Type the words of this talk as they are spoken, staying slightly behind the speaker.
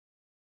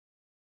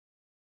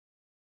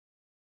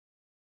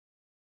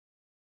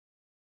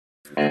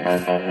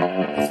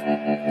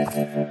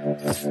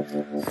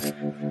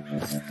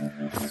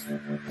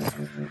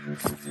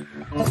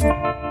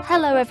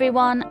Hello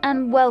everyone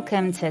and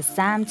welcome to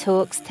Sam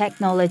Talks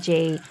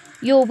Technology,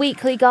 your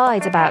weekly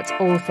guide about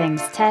all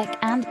things tech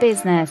and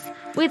business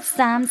with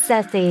Sam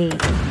Sethi.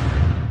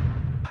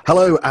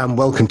 Hello and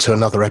welcome to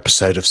another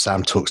episode of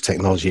Sam Talks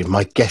Technology.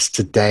 My guest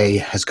today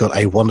has got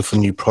a wonderful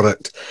new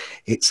product.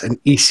 It's an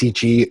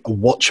ECG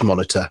watch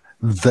monitor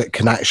that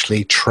can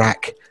actually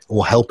track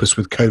or help us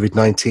with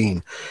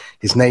COVID-19.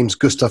 His name's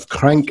Gustaf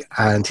Kranck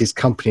and his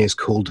company is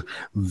called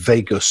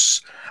Vagus.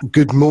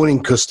 Good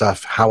morning,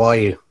 Gustaf. How are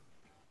you?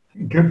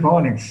 Good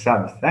morning,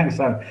 Sam. Thanks.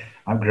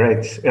 I'm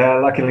great.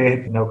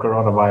 Luckily, no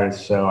coronavirus,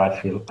 so I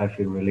feel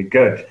really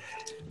good.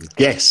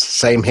 Yes,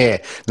 same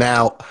here.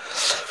 Now,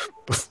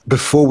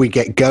 before we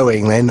get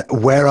going, then,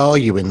 where are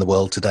you in the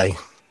world today?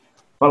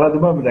 Well, at the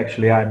moment,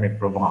 actually, I'm in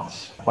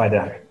Provence, by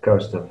the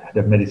coast of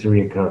the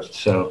Mediterranean coast.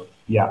 So,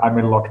 yeah, I'm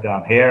in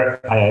lockdown here.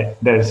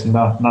 There's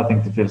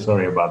nothing to feel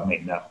sorry about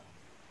me now.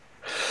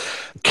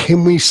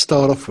 Can we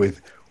start off with,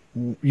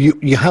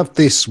 you have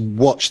this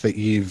watch that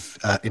you've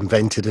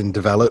invented and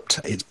developed.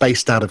 It's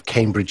based out of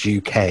Cambridge,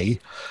 UK.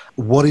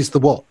 What is the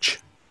watch?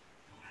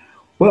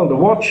 Well, the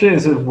watch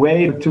is a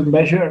way to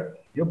measure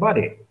your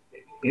body,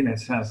 in a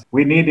sense.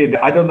 We needed,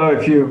 I don't know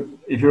if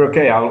you're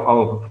okay,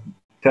 I'll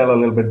tell a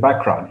little bit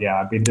background. Yeah,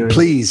 I've been doing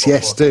Please,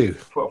 yes, do.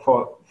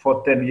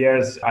 For 10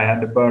 years, I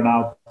had a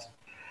burnout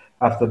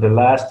after the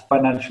last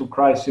financial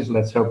crisis.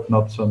 Let's hope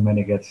not so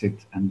many gets it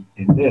in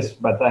this,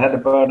 but I had a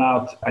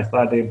burnout. I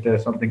started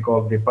something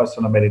called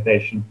Vipassana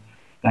meditation,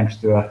 thanks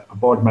to a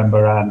board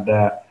member,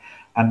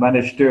 and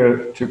managed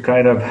to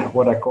kind of,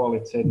 what I call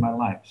it, save my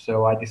life.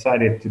 So I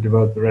decided to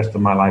devote the rest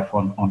of my life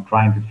on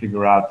trying to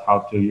figure out how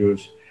to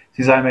use,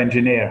 since I'm an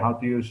engineer, how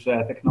to use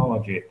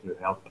technology to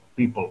help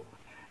people.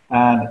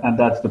 And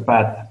that's the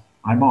path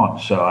I'm on.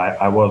 So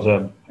I was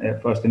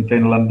first in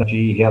Finland,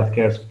 GE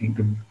Healthcare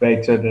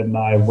incubated, and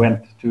I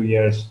went 2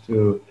 years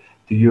to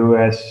the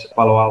US,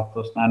 Palo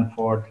Alto,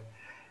 Stanford.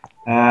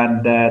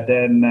 And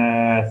then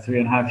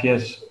 3.5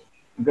 years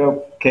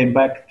ago, came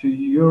back to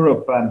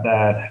Europe.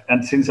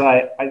 And since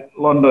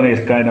London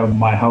is kind of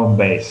my home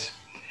base,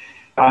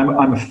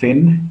 I'm a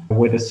Finn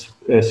with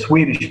a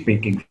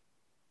Swedish-speaking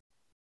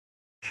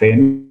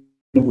Finn.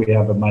 We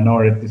have a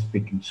minority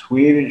speaking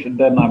Swedish, and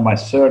then my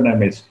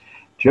surname is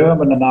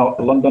German, and now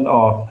London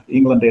or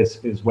England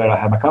is where I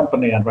have my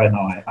company, and right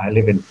now I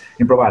live in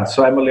Provence,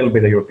 so I'm a little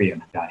bit a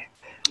European guy.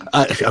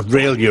 A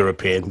real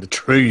European, the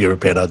true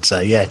European, I'd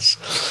say, yes.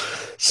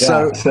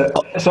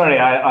 Sorry,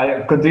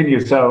 I continue.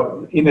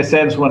 So in a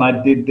sense, when I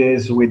did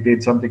this, we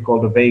did something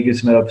called the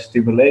vagus nerve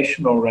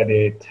stimulation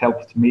already. It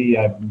helped me.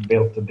 I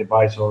built a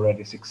device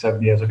already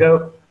 6-7 years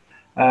ago,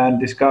 and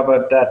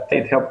discovered that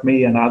it helped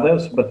me and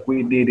others, but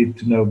we needed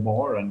to know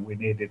more, and we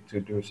needed to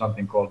do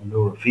something called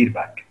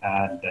neurofeedback,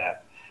 and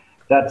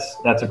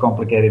that's a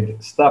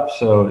complicated stuff.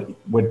 So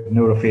with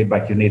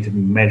neurofeedback, you need to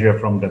measure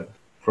from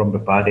the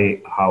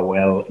body how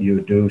well you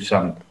do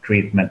some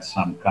treatment,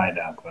 some kind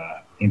of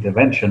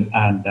intervention,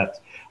 and that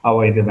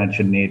our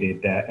intervention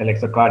needed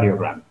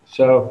electrocardiogram.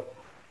 So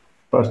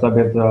first I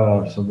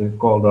built something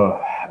called a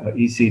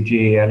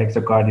ECG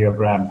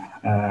electrocardiogram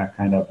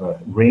kind of a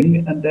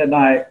ring, and then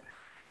I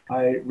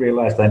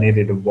realized I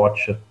needed to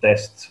watch a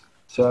test.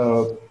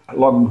 So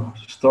long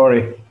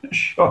story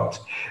short,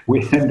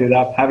 we ended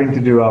up having to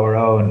do our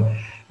own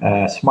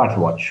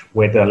smartwatch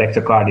with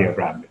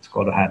electrocardiogram. It's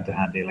called a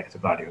hand-to-hand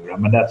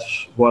electrocardiogram. And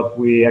that's what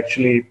we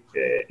actually,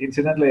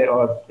 incidentally,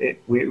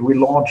 we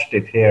launched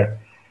it here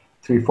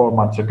 3-4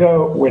 months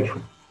ago, which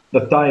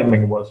the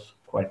timing was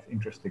quite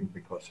interesting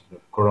because of the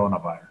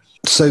coronavirus.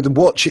 So the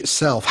watch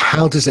itself,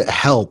 how does it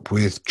help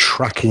with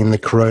tracking the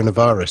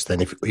coronavirus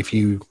then, if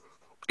you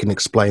can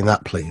explain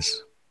that,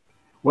 please?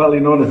 Well,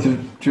 in order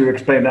to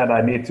explain that,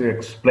 I need to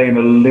explain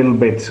a little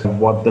bit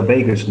what the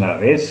vagus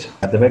nerve is.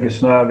 The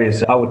vagus nerve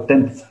is our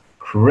 10th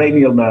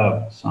cranial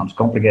nerve. Sounds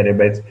complicated,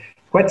 but it's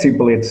quite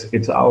simple.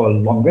 It's our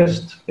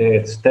longest.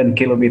 It's 10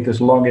 kilometers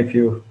long if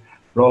you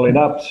roll it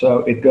up.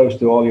 So it goes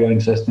to all your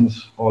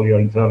intestines, all your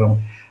internal.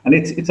 And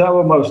it's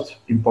our most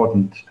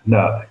important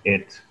nerve.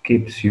 It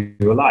keeps you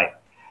alive.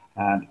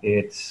 And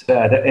it's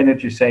the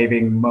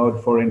energy-saving mode,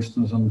 for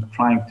instance, on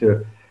trying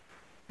to,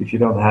 if you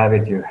don't have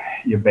it,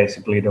 you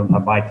basically don't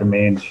have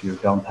vitamins, you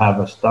don't have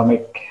a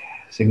stomach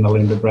signal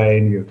in the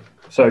brain,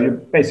 so you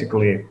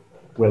basically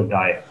will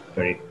die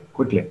very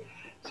quickly.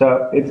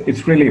 So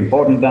it's really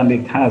important, and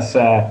it has,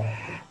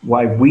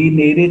 why we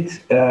need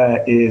it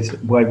is,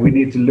 why we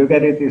need to look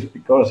at it is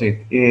because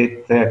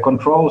it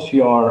controls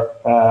your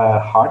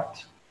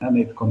heart, and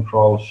it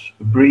controls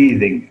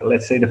breathing,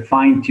 let's say the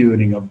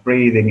fine-tuning of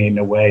breathing in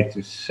a way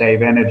to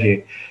save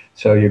energy.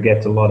 So you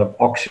get a lot of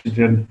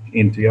oxygen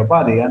into your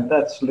body, and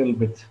that's a little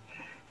bit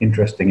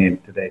interesting in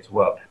today's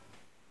world.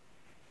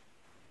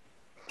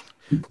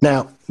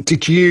 Now,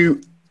 did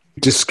you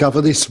discover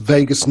this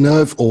vagus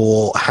nerve,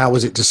 or how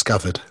was it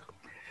discovered?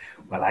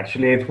 Well,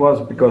 actually, it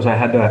was because I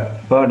had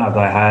a burnout.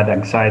 I had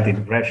anxiety,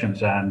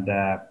 depressions, and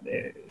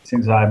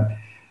since I'm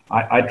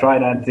I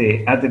tried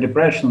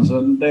antidepressants,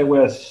 and there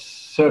were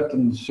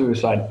certain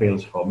suicide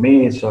pills for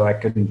me, so I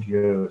couldn't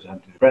use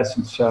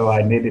antidepressants. So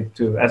I needed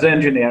to, as an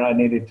engineer, I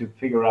needed to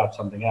figure out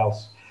something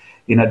else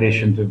in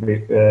addition to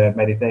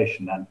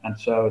meditation. And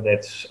so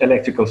that's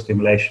electrical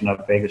stimulation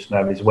of vagus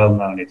nerve is well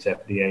known. It's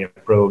FDA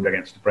approved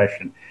against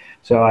depression.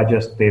 So I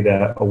just did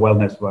a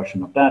wellness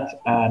version of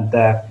that. And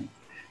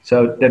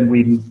so then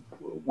we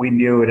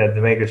knew that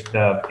the vagus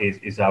nerve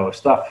is our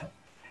stuff.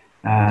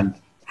 And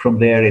from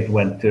there, it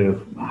went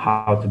to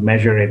how to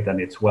measure it.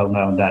 And it's well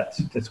known that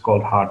it's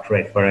called heart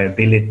rate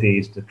variability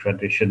is the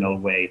traditional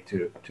way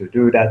to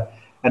do that.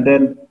 And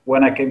then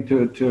when I came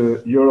to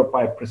Europe,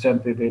 I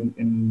presented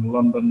in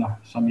London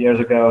some years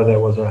ago. There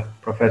was a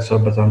professor,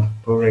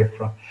 Basantpuri,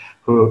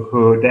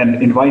 who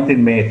then invited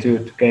me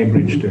to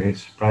Cambridge to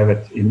his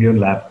private immune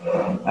lab.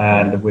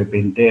 And we've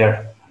been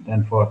there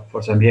then for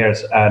some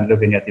years and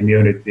looking at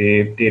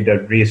immunity, did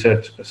a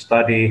research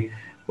study,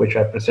 which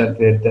I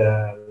presented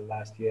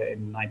last year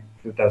in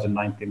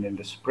 2019 in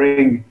the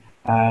spring.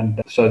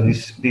 And so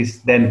this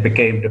then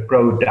became the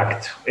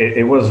product.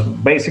 It was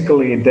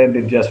basically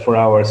intended just for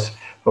ours,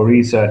 for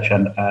research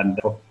and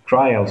for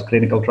trials,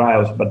 clinical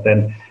trials, but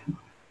then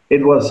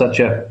it was such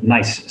a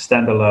nice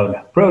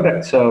standalone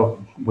product, so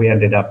we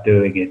ended up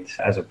doing it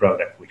as a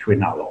product, which we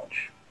now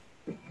launch.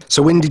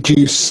 So when did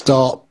you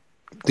start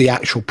the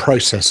actual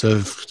process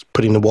of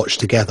putting the watch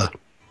together?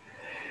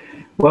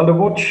 Well, the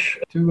watch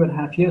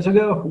 2.5 years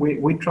ago,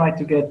 we tried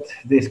to get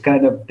this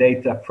kind of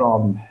data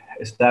from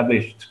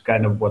established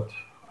kind of what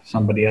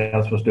somebody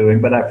else was doing,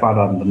 but I found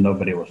out that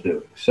nobody was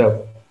doing.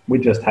 So we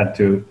just had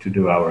to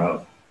do our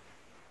own.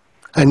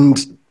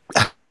 And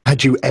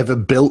had you ever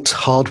built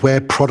hardware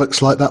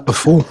products like that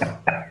before?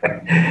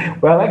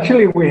 Well,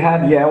 actually, we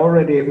had,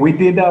 already. We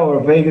did our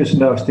vagus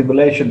nerve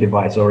stimulation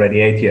device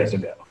already 8 years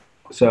ago.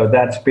 So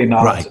that's been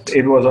out. Right.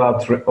 It was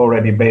out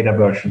already, beta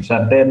versions.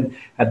 And then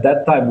at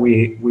that time,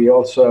 we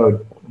also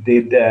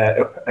did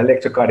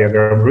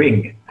electrocardiogram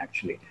ring,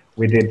 actually.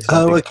 We did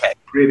something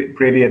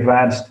pretty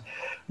advanced.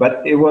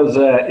 But it was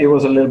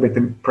a little bit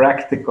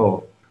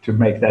impractical to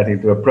make that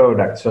into a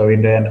product. So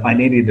in the end, I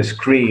needed a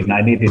screen.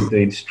 I needed to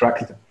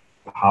instruct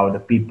how the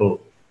people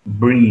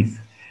breathe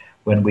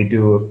when we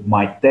do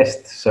my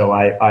test. So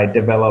I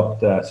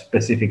developed a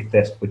specific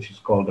test, which is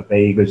called the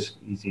Vagus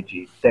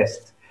ECG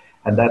Test.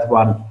 And that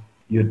one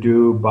you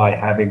do by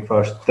having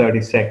first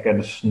 30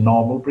 seconds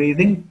normal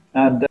breathing.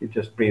 And you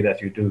just breathe as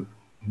you do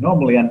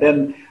normally. And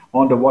then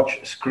on the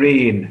watch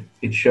screen,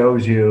 it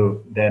shows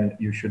you then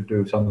you should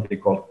do something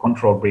called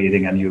control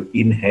breathing, and you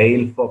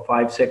inhale for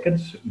 5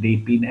 seconds,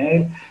 deep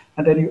inhale,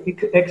 and then you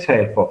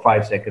exhale for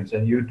 5 seconds,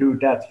 and you do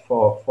that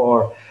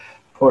for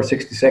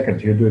 60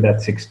 seconds. You do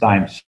that 6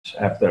 times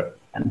after,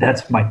 and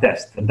that's my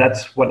test, and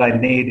that's what I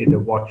needed a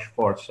watch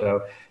for.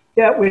 So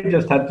we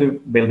just had to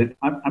build it.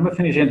 I'm a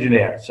Finnish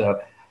engineer, so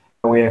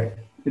we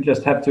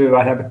just have to.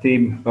 I have a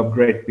team of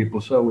great people,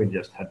 so we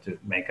just had to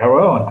make our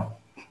own.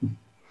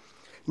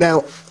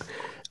 Now,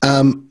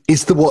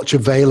 is the watch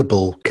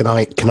available? Can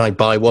I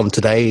buy one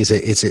today? Is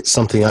it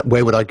something?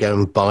 Where would I go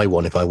and buy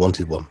one if I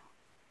wanted one?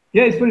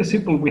 Yeah, it's very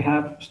simple. We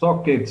have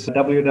stock. It's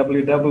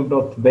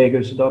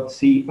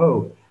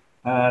www.vagus.co,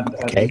 and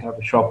we have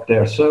a shop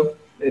there. So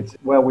it's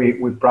where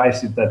we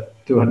price it at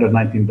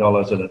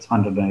 $219, so that's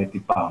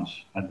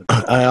 £180.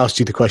 I asked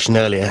you the question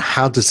earlier.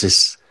 How does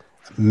this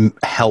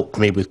help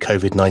me with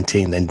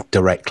COVID-19 then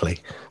directly?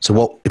 So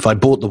what if I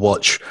bought the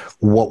watch,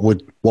 what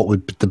would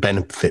the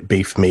benefit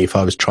be for me if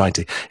I was trying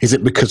to? Is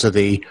it because of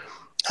the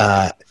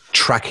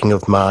tracking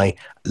of my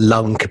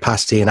lung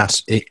capacity and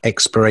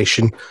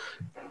expiration?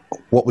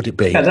 What would it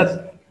be?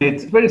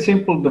 It's very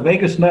simple. The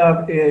vagus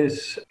nerve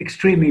is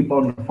extremely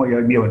important for your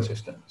immune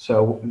system.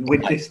 So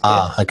with this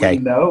test, we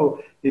know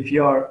if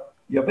your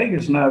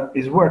vagus nerve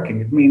is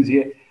working, it means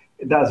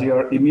does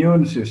your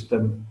immune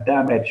system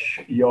damage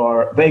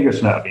your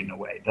vagus nerve in a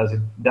way? Does it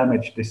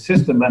damage the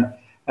system?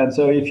 And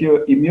so if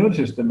your immune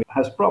system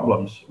has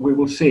problems, we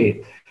will see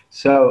it.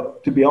 So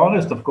to be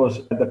honest, of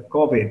course, the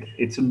COVID,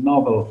 it's a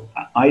novel.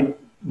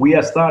 We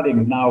are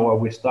starting now, or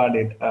we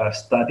started a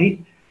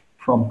study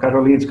from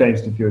Karolinska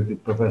Institute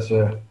with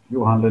Professor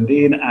Johan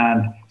Lundin.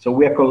 And so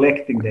we are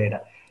collecting data.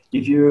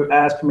 If you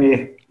ask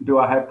me, do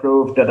I have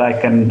proof that I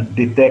can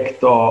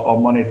detect or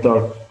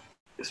monitor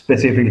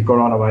specifically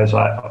coronavirus,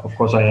 of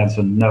course I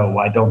answer no,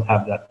 I don't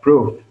have that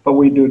proof, but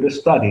we do the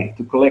study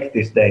to collect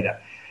this data.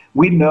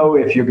 We know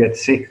if you get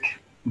sick,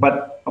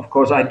 but of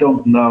course I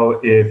don't know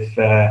if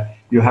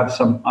you have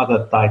some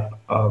other type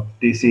of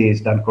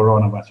disease than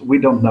coronavirus. We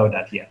don't know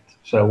that yet.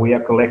 So we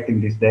are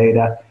collecting this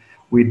data.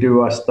 We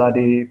do a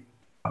study.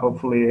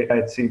 Hopefully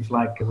it seems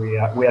like we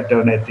are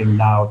donating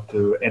now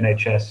to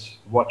NHS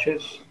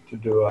watches to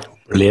do a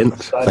brilliant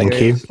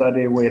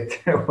study with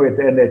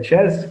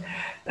NHS.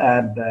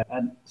 And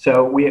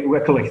so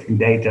we're collecting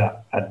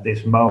data at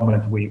this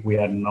moment. We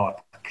are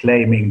not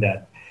claiming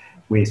that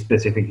we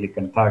specifically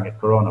can target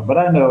corona, but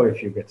I know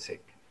if you get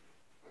sick.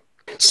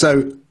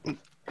 So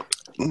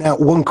now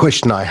one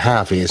question I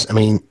have is, I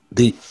mean,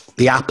 the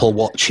Apple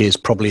Watch is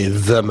probably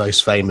the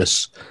most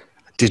famous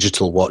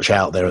digital watch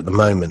out there at the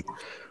moment.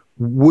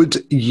 Would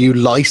you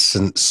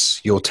license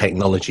your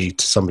technology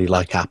to somebody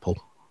like Apple?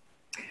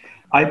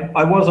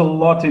 I was a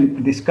lot in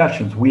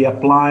discussions. We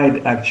applied,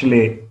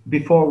 actually,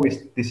 before we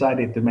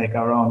decided to make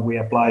our own, we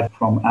applied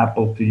from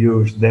Apple to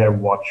use their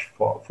watch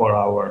for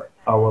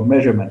our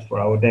measurements, for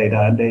our data,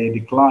 and they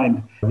declined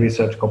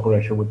research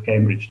cooperation with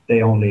Cambridge.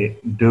 They only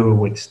do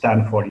with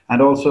Stanford. And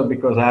also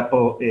because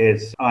Apple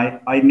is,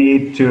 I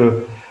need to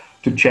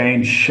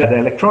change the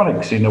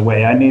electronics in a way.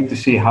 I need to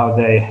see how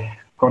they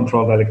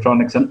control the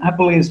electronics. And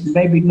Apple is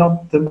maybe not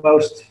the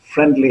most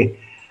friendly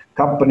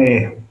company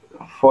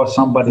for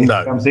somebody who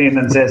comes in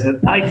and says that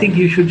I think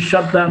you should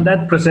shut down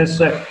that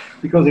processor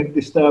because it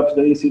disturbs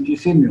the ECG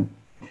signal.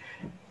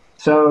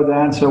 So the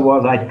answer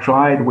was I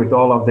tried with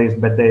all of this,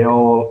 but they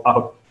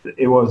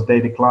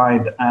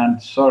declined.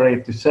 And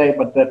sorry to say,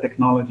 but the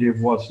technology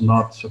was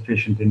not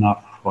sufficient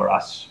enough for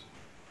us.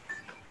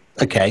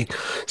 Okay,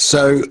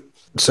 so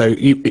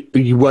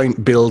you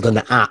won't build an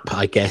app,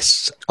 I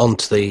guess,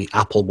 onto the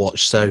Apple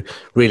Watch. So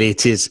really,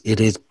 it is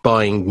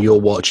buying your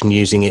watch and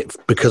using it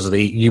because of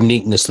the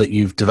uniqueness that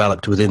you've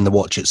developed within the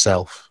watch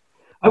itself.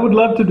 I would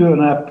love to do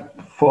an app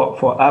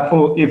for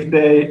Apple if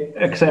they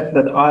accept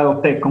that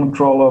I'll take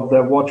control of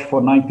the watch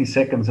for 90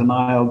 seconds and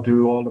I'll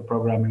do all the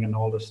programming and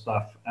all the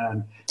stuff.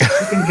 And you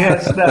can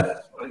guess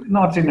that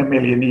not in a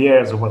million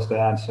years was the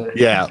answer.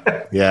 Yeah.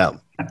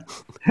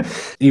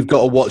 You've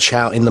got a watch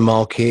out in the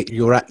market.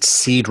 You're at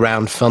seed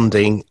round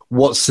funding.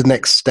 What's the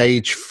next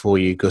stage for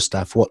you,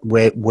 Gustaf?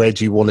 Where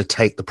do you want to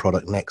take the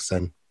product next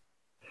then?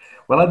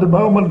 Well, at the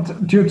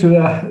moment, due to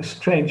the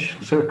strange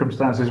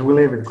circumstances we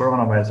live with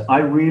coronavirus, I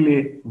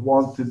really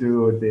want to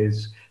do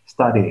these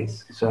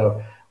studies.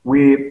 So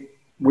we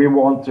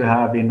want to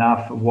have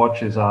enough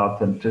watches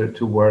out and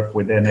to work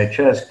with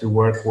NHS, to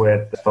work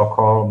with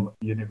Stockholm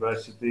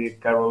University,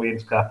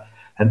 Karolinska,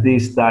 and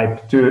these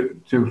type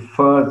to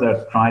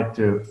further try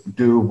to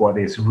do what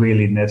is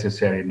really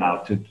necessary now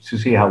to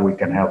see how we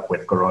can help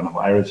with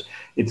coronavirus.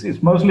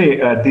 It's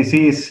mostly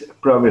disease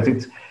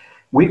progress.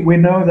 We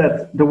know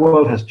that the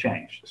world has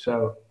changed.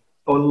 So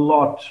a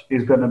lot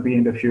is going to be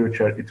in the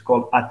future. It's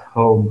called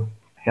at-home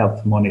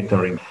health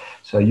monitoring.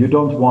 So you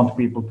don't want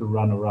people to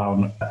run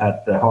around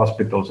at the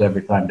hospitals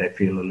every time they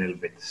feel a little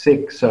bit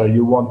sick. So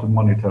you want to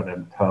monitor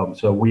them at home.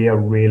 So we are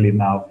really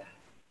now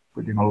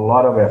putting a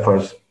lot of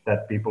efforts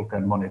that people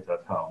can monitor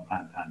at home.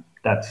 And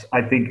that's,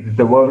 I think,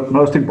 the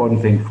most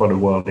important thing for the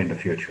world in the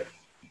future.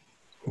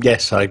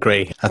 Yes, I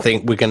agree. I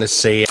think we're going to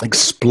see an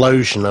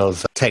explosion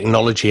of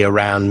technology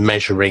around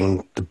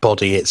measuring the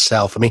body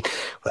itself. I mean,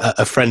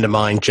 a friend of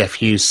mine, Jeff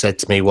Hughes, said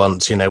to me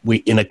once, in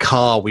a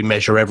car, we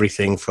measure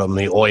everything from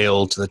the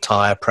oil to the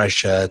tire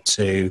pressure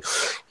to,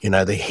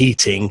 the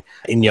heating.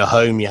 In your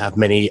home, you have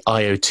many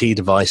IoT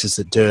devices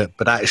that do it,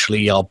 but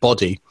actually our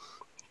body,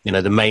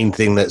 the main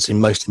thing that's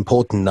most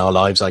important in our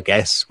lives, I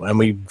guess, and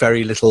we have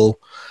very little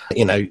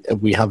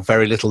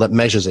that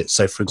measures it.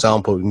 So, for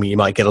example, you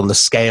might get on the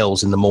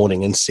scales in the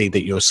morning and see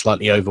that you're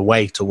slightly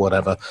overweight or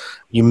whatever.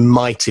 You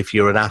might, if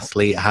you're an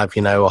athlete, have,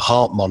 a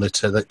heart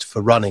monitor that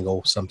for running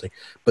or something.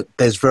 But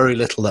there's very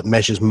little that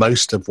measures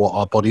most of what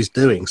our body's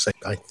doing. So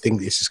I think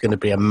this is going to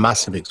be a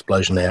massive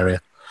explosion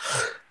area.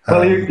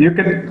 Well, you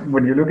can,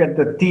 when you look at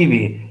the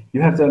TV,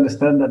 you have to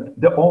understand that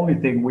the only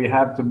thing we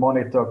have to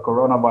monitor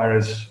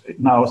coronavirus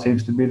now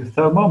seems to be the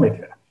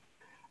thermometer.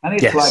 And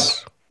it's like,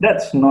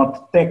 that's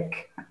not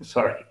tech.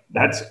 Sorry,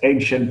 that's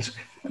ancient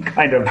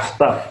kind of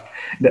stuff.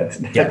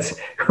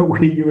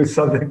 We use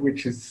something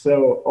which is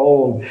so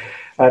old.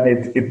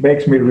 And it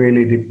makes me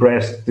really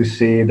depressed to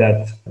see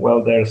that,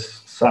 well,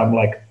 there's some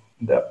like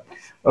the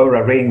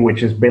Oura Ring,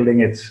 which is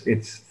building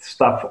its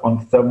stuff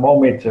on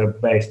thermometer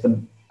based.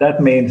 And that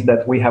means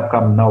that we have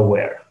come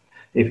nowhere.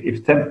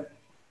 If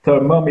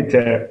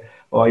thermometer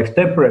or if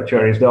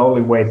temperature is the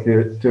only way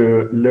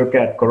to look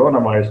at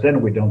coronavirus,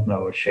 then we don't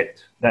know a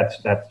shit. That's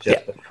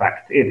just a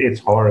fact. It's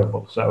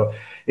horrible. So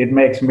it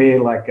makes me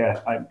like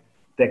I'm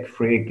tech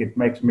freak. It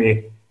makes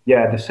me,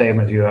 the same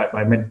as you.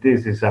 I mean,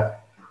 this is a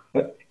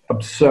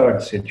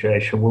absurd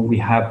situation where we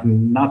have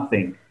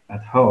nothing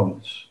at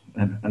homes,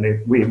 and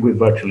we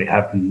virtually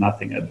have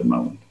nothing at the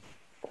moment.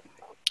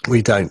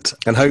 We don't.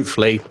 And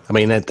hopefully, I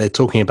mean, they're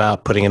talking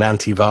about putting an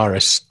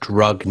antivirus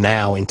drug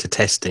now into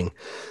testing.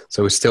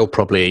 So we're still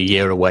probably a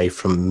year away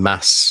from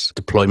mass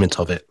deployment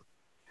of it.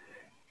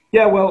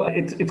 Yeah, well,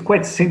 it's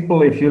quite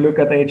simple if you look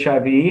at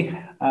HIV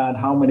and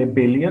how many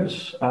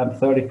billions and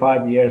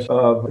 35 years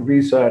of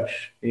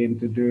research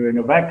into doing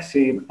a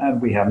vaccine,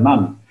 and we have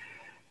none.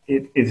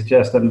 It's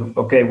just,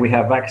 we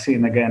have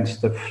vaccine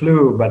against the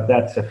flu, but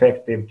that's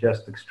effective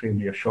just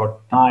extremely a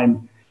short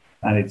time.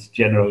 And it's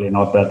generally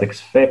not that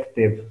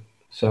effective.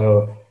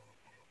 So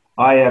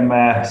I am,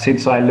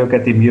 since I look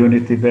at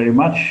immunity very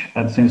much,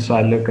 and since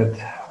I look at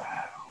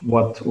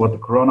what the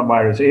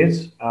coronavirus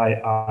is,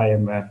 I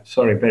am,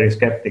 very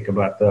skeptic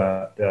about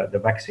the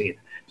vaccine.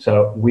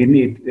 So we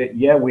need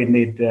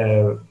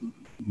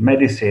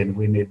medicine,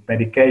 we need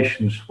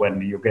medications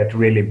when you get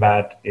really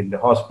bad in the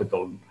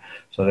hospital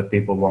so that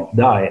people won't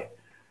die.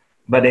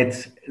 But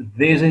this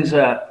is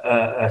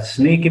a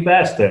sneaky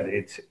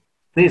bastard.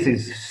 This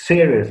is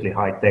seriously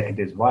high tech,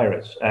 this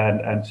virus.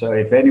 And so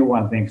if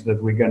anyone thinks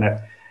that we're going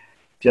to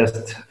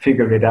just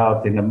figure it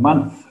out in a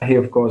month, he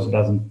of course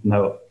doesn't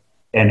know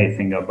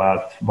anything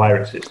about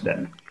viruses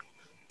then.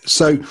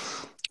 So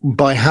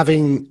by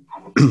having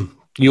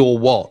your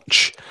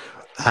watch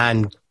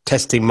and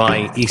testing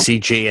my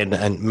ECG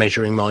and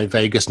measuring my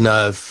vagus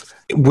nerve,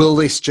 will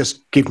this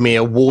just give me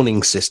a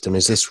warning system?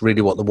 Is this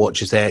really what the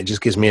watch is there? It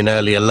just gives me an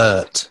early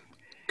alert?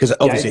 Because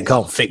obviously it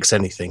can't fix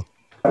anything.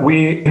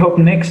 We hope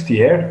next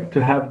year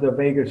to have the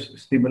Vagus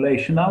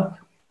stimulation out,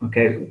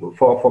 okay,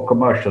 for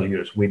commercial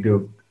use. We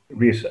do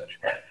research.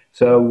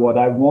 So what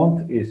I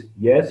want is,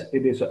 yes,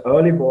 it is an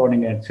early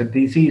warning and it's a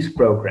disease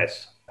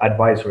progress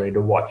advisory, the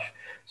watch.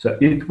 So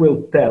it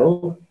will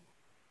tell,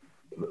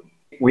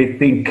 we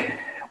think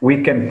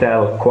we can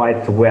tell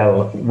quite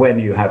well when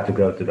you have to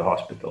go to the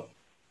hospital.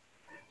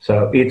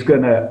 So it's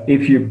gonna,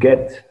 if you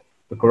get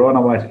the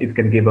coronavirus, it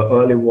can give an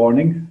early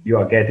warning, you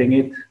are getting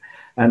it.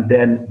 And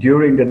then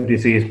during the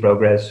disease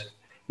progress,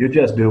 you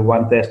just do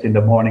one test in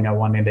the morning and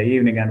one in the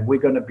evening, and we're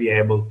going to be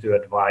able to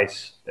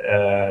advise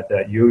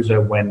the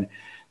user when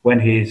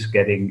he's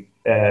getting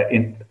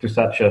into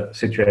such a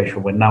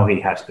situation when now he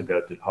has to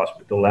go to the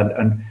hospital.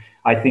 And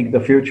I think the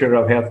future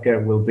of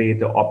healthcare will be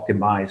to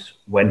optimize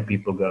when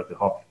people go to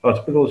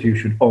hospitals. You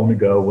should only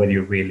go when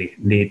you really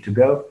need to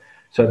go.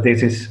 So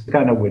this is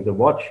kind of with the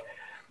watch.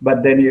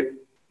 But then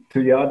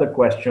to your other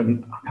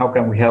question, how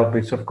can we help?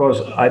 It's of course,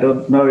 I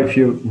don't know if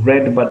you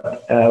read,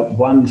 but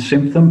one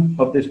symptom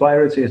of this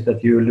virus is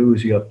that you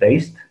lose your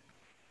taste.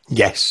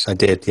 Yes, I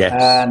did, yes.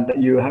 And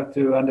you have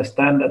to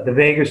understand that the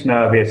vagus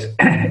nerve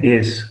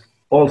is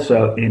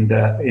also in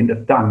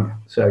the tongue.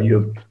 So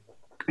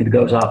it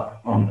goes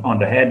up on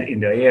the head, in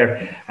the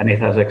ear, and it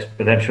has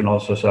exponential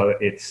also. So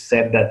it's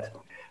said that,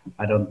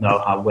 I don't know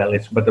how well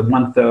it's, but the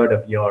 1/3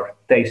 of your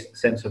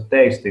sense of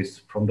taste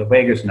is from the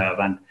vagus nerve.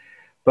 And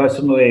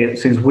personally,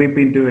 since we've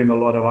been doing a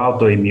lot of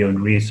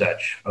autoimmune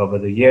research over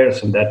the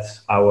years, and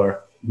that's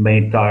our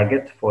main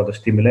target for the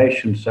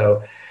stimulation,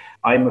 so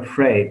I'm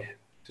afraid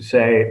to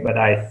say, but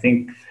I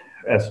think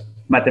as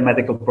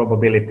mathematical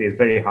probability is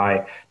very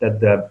high that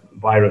the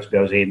virus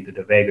goes into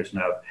the vagus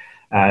nerve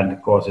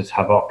and causes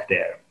havoc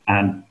there.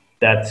 And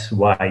that's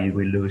why you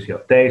will lose your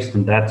taste,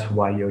 and that's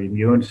why your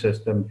immune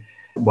system,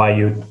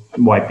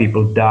 why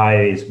people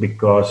die is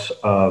because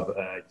of,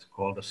 it's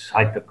called a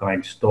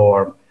cytokine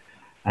storm.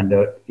 And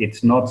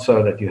it's not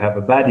so that you have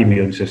a bad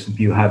immune system,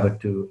 you have it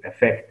too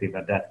effective,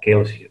 and that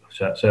kills you.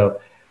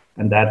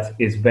 And that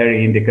is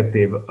very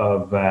indicative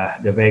of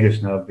the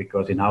vagus nerve,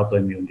 because in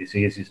autoimmune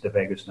diseases, the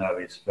vagus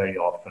nerve is very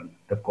often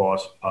the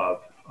cause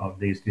of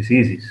these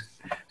diseases.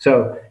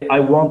 So I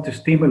want to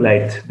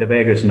stimulate the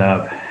vagus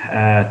nerve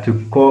to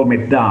calm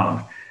it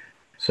down.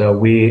 So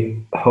we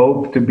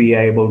hope to be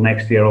able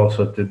next year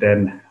also to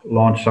then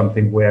launch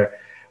something where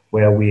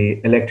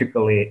we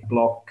electrically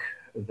block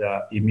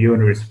the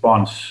immune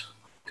response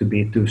to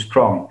be too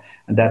strong.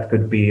 And that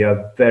could be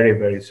a very,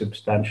 very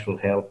substantial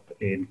help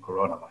in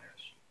coronavirus.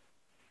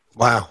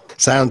 Wow.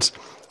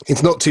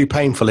 It's not too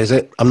painful, is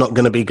it? I'm not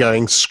going to be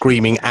going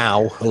screaming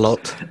ow a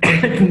lot.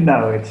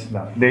 No, it's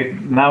not.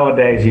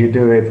 Nowadays you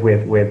do it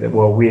with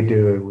what we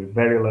do with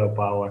very low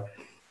power.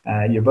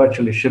 You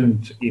virtually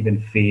shouldn't even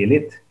feel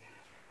it.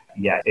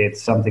 Yeah,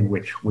 it's something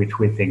which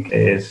we think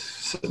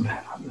is,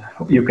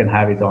 you can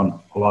have it on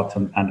a lot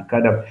and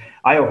kind of,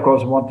 I of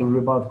course want to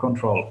remote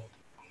control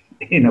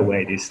in a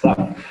way this stuff.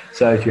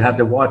 So if you have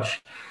the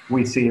watch,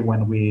 we see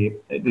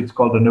it's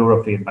called the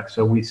neurofeedback.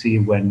 So we see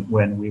when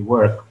we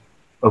work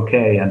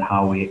okay and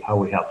how we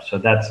help. So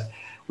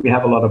we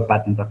have a lot of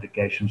patent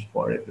applications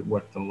for it. It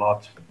worked a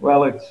lot.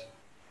 Well, it's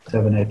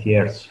 7-8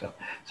 years.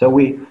 So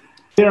we're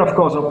of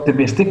course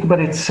optimistic, but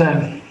it's,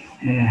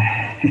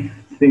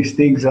 these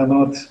things are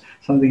not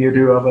something you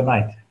do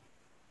overnight.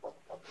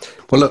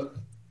 Well, look,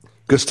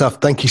 Gustaf,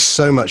 thank you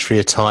so much for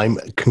your time.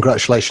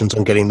 Congratulations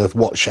on getting the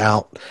watch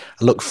out.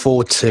 I look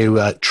forward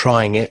to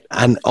trying it.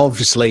 And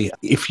obviously,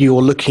 if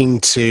you're looking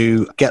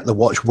to get the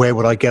watch, where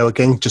would I go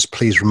again? Just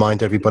please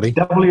remind everybody.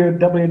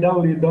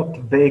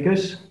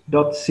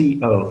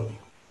 www.vagus.co.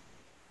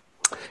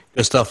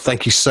 Gustaf,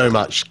 thank you so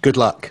much. Good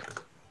luck.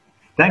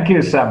 Thank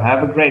you, Sam.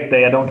 Have a great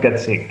day. I don't get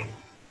sick.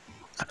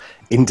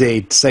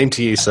 Indeed. Same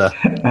to you, sir.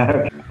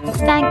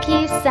 Thank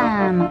you,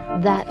 Sam.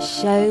 That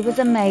show was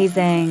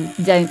amazing.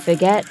 Don't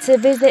forget to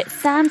visit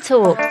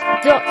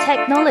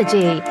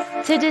samtalks.technology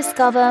to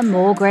discover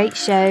more great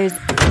shows.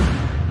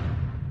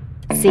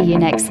 See you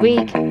next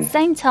week,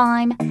 same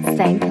time,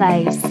 same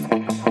place.